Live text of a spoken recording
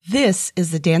This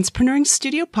is the Dancepreneuring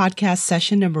Studio podcast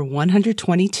session number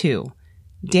 122,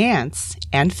 Dance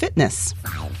and Fitness.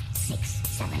 5, 6,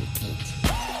 7, 8.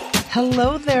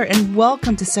 Hello there and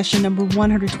welcome to session number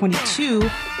 122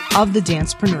 of the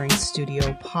Dancepreneuring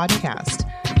Studio podcast.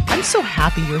 I'm so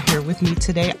happy you're here with me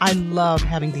today. I love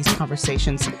having these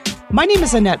conversations. My name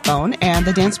is Annette Bone, and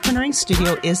the Dancepreneuring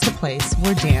Studio is the place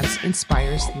where dance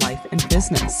inspires life and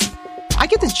business. I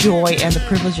get the joy and the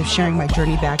privilege of sharing my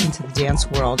journey back into the dance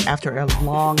world after a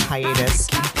long hiatus,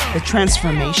 the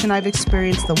transformation I've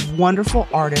experienced, the wonderful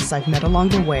artists I've met along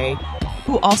the way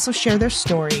who also share their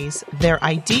stories, their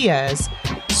ideas,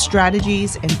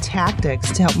 strategies, and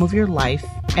tactics to help move your life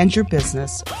and your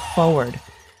business forward.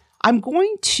 I'm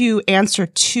going to answer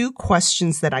 2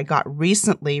 questions that I got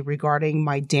recently regarding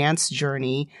my dance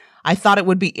journey. I thought it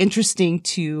would be interesting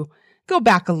to go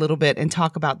back a little bit and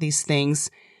talk about these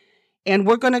things. And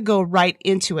we're going to go right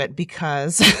into it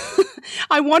because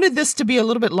I wanted this to be a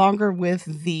little bit longer with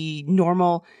the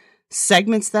normal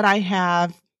segments that I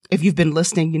have. If you've been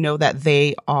listening, you know that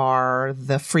they are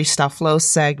the Freestyle Flow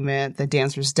segment, the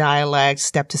Dancer's Dialect,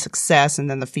 Step to Success, and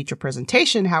then the feature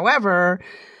presentation. However,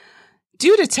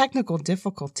 due to technical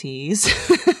difficulties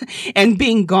and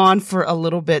being gone for a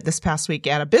little bit this past week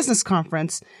at a business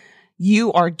conference,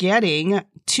 you are getting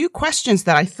 2 questions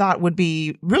that I thought would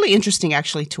be really interesting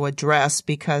actually to address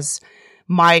because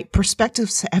my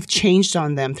perspectives have changed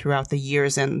on them throughout the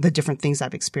years and the different things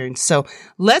I've experienced. So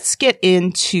let's get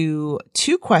into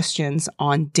 2 questions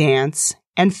on dance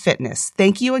and fitness.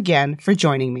 Thank you again for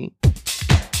joining me.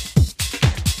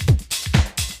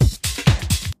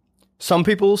 Some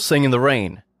people sing in the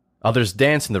rain, others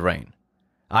dance in the rain.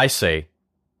 I say,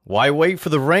 why wait for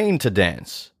the rain to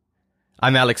dance?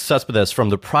 I'm Alex Cespedes from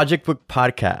the Project Book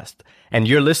Podcast, and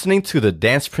you're listening to the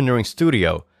Dancepreneuring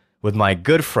Studio with my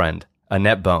good friend,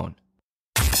 Annette Bone.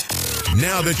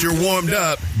 Now that you're warmed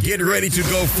up, get ready to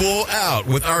go full out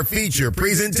with our feature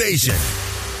presentation.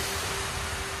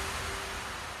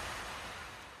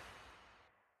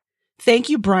 Thank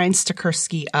you, Brian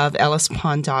Stakursky of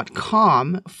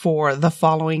ellispond.com for the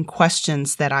following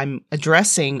questions that I'm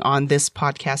addressing on this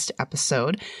podcast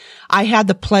episode. I had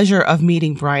the pleasure of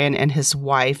meeting Brian and his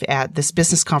wife at this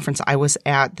business conference I was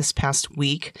at this past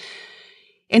week.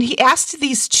 And he asked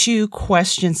these 2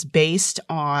 questions based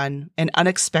on an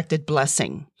unexpected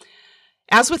blessing.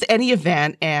 As with any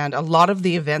event, and a lot of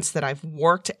the events that I've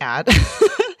worked at,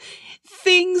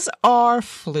 things are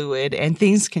fluid and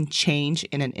things can change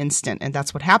in an instant. And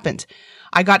that's what happened.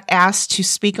 I got asked to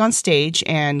speak on stage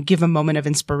and give a moment of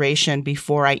inspiration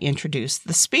before I introduced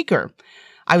the speaker.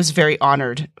 I was very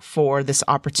honored for this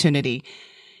opportunity.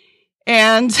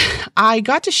 And I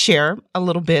got to share a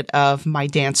little bit of my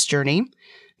dance journey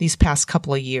these past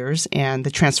couple of years and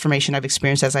the transformation I've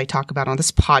experienced as I talk about on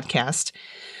this podcast.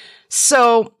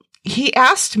 So he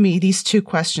asked me these 2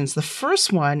 questions. The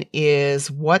first one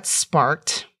is, what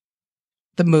sparked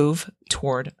the move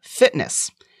toward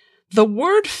fitness? The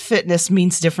word fitness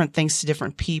means different things to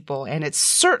different people, and it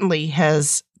certainly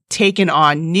has taken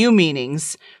on new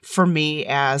meanings for me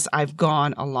as I've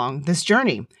gone along this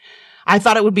journey. I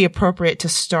thought it would be appropriate to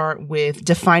start with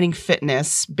defining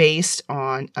fitness based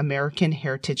on American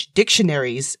Heritage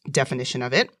Dictionary's definition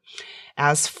of it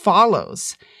as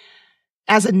follows.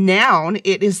 As a noun,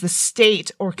 it is the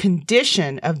state or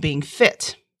condition of being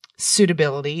fit,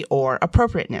 suitability, or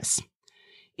appropriateness.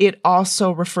 It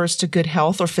also refers to good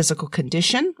health or physical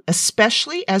condition,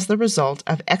 especially as the result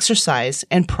of exercise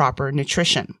and proper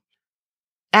nutrition.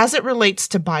 As it relates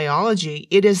to biology,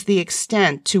 it is the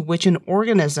extent to which an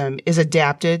organism is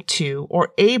adapted to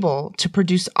or able to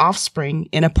produce offspring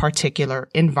in a particular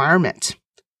environment.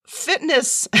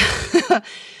 Fitness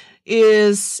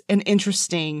is an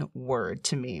interesting word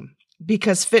to me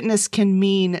because fitness can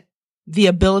mean the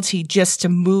ability just to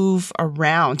move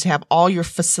around, to have all your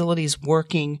facilities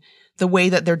working the way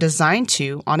that they're designed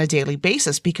to on a daily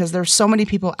basis, because there's so many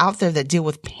people out there that deal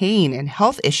with pain and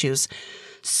health issues.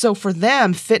 So for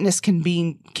them, fitness can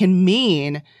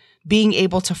mean being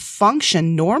able to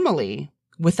function normally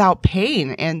without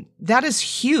pain. And that is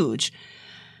huge.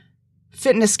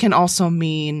 Fitness can also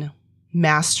mean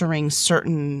mastering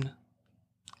certain,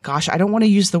 I don't want to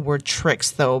use the word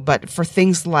tricks though, but for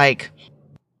things like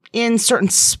in certain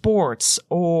sports,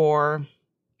 or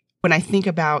when I think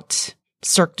about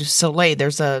Cirque du Soleil,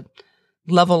 there's a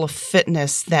level of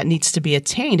fitness that needs to be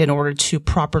attained in order to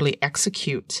properly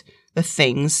execute the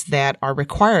things that are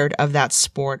required of that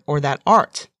sport or that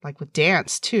art, like with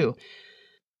dance too.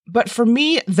 But for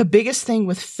me, the biggest thing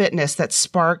with fitness that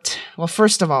sparked, well,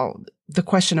 first of all, the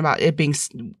question about it being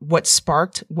what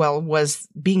sparked, well, was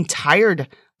being tired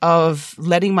of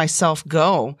letting myself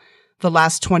go the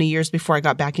last 20 years before I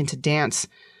got back into dance,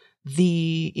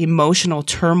 the emotional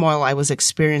turmoil I was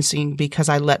experiencing because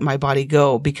I let my body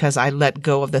go, because I let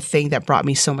go of the thing that brought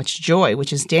me so much joy,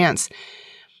 which is dance,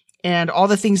 and all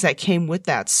the things that came with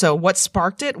that. So what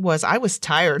sparked it was I was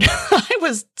tired. I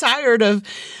was tired of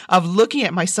looking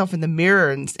at myself in the mirror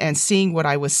and seeing what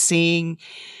I was seeing,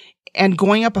 and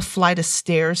going up a flight of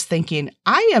stairs thinking,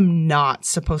 I am not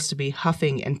supposed to be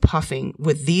huffing and puffing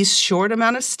with these short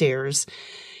amount of stairs,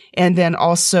 and then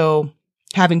also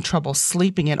having trouble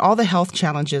sleeping and all the health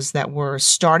challenges that were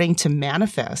starting to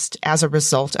manifest as a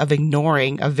result of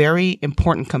ignoring a very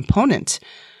important component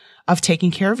of taking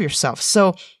care of yourself.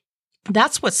 So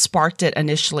that's what sparked it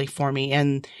initially for me.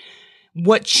 And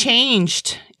what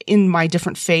changed in my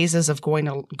different phases of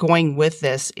going with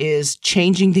this is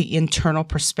changing the internal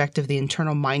perspective, the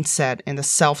internal mindset, and the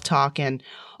self-talk and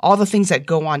all the things that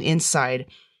go on inside.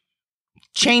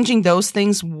 Changing those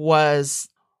things was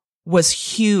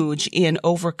huge in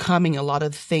overcoming a lot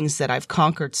of the things that I've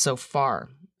conquered so far.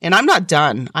 And I'm not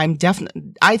done.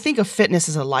 I think of fitness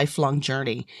as a lifelong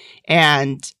journey,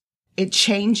 and it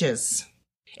changes.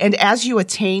 And as you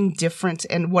attain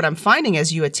and what I'm finding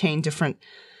as you attain different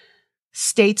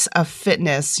states of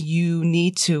fitness, you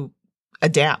need to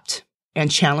adapt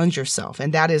and challenge yourself.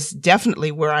 And that is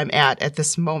definitely where I'm at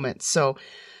this moment. So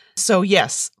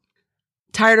yes.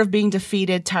 Tired of being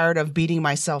defeated, tired of beating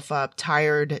myself up,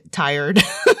 tired,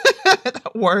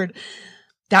 that word.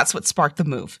 That's what sparked the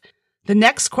move. The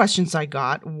next questions I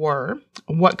got were,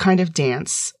 what kind of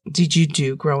dance did you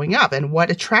do growing up? And what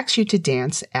attracts you to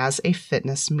dance as a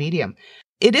fitness medium?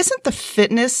 It isn't the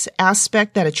fitness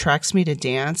aspect that attracts me to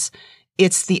dance.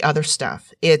 It's the other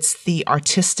stuff. It's the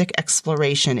artistic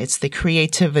exploration. It's the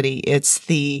creativity. It's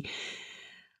the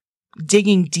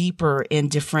digging deeper in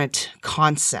different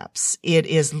concepts. It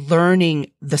is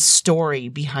learning the story,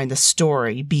 behind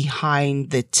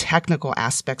the technical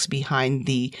aspects, behind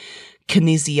the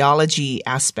kinesiology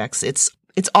aspects. It's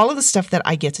all of the stuff that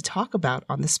I get to talk about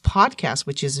on this podcast,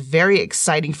 which is very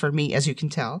exciting for me, as you can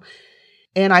tell.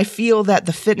 And I feel that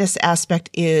the fitness aspect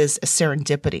is a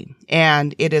serendipity,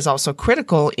 and it is also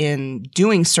critical in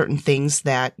doing certain things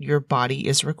that your body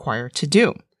is required to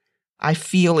do. I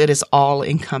feel it is all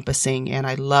encompassing, and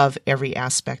I love every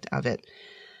aspect of it.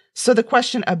 So the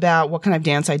question about what kind of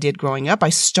dance I did growing up, I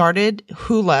started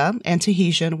hula and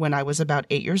Tahitian when I was about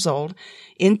 8 years old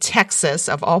in Texas,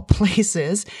 of all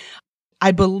places.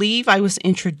 I believe I was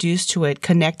introduced to it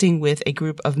connecting with a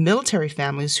group of military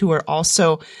families who are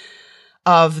also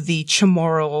of the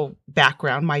Chamorro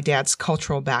background, my dad's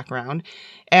cultural background.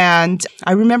 And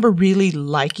I remember really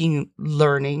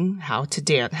learning how to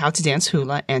dance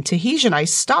hula and Tahitian. I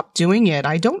stopped doing it.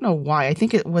 I don't know why. I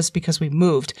think it was because we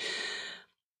moved,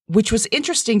 which was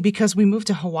interesting because we moved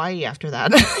to Hawaii after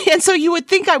that. And so you would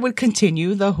think I would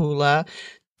continue the hula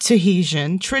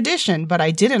Tahitian tradition, but I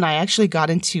didn't. I actually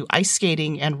got into ice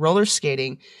skating and roller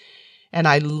skating, and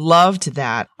I loved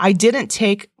that. I didn't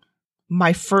take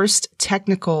my first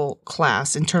technical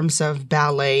class in terms of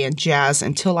ballet and jazz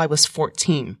until I was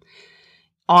 14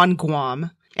 on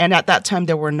Guam. And at that time,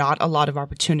 there were not a lot of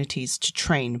opportunities to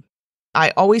train. I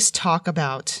always talk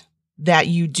about that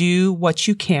you do what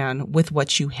you can with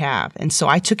what you have. And so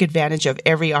I took advantage of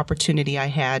every opportunity I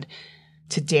had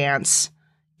to dance,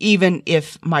 even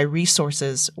if my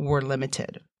resources were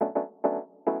limited.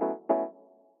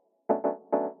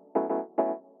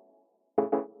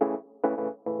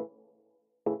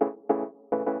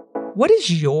 What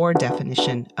is your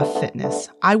definition of fitness?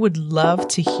 I would love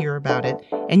to hear about it.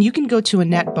 And you can go to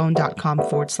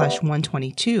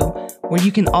AnnetteBone.com/122, where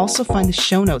you can also find the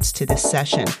show notes to this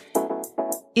session.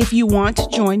 If you want to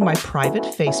join my private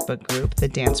Facebook group, the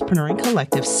Dancepreneuring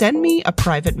Collective, send me a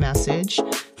private message,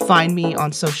 find me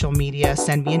on social media,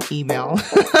 send me an email.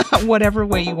 Whatever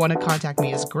way you want to contact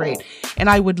me is great. And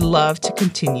I would love to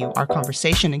continue our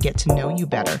conversation and get to know you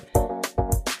better.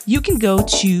 You can go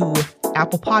to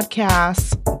Apple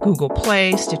Podcasts, Google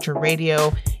Play, Stitcher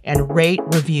Radio, and rate,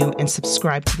 review, and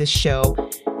subscribe to this show.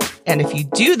 And if you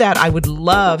do that, I would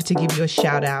love to give you a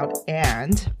shout out,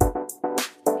 and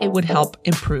it would help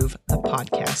improve the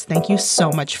podcast. Thank you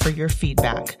so much for your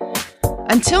feedback.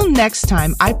 Until next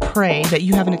time, I pray that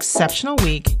you have an exceptional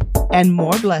week and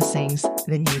more blessings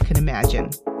than you can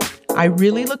imagine. I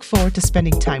really look forward to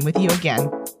spending time with you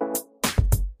again.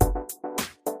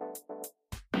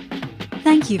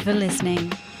 Thank you for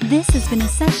listening. This has been a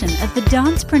session of the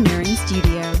Dancepreneuring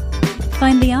Studio.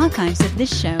 Find the archives of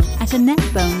this show at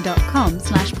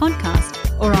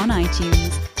AnnetteBone.com/podcast or on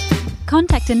iTunes.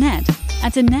 Contact Annette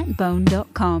at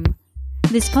AnnetteBone.com.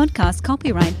 This podcast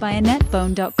copyright by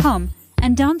AnnetteBone.com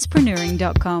and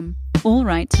dancepreneuring.com. All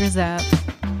rights reserved.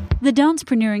 The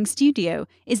Dancepreneuring Studio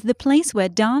is the place where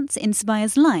dance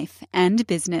inspires life and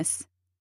business.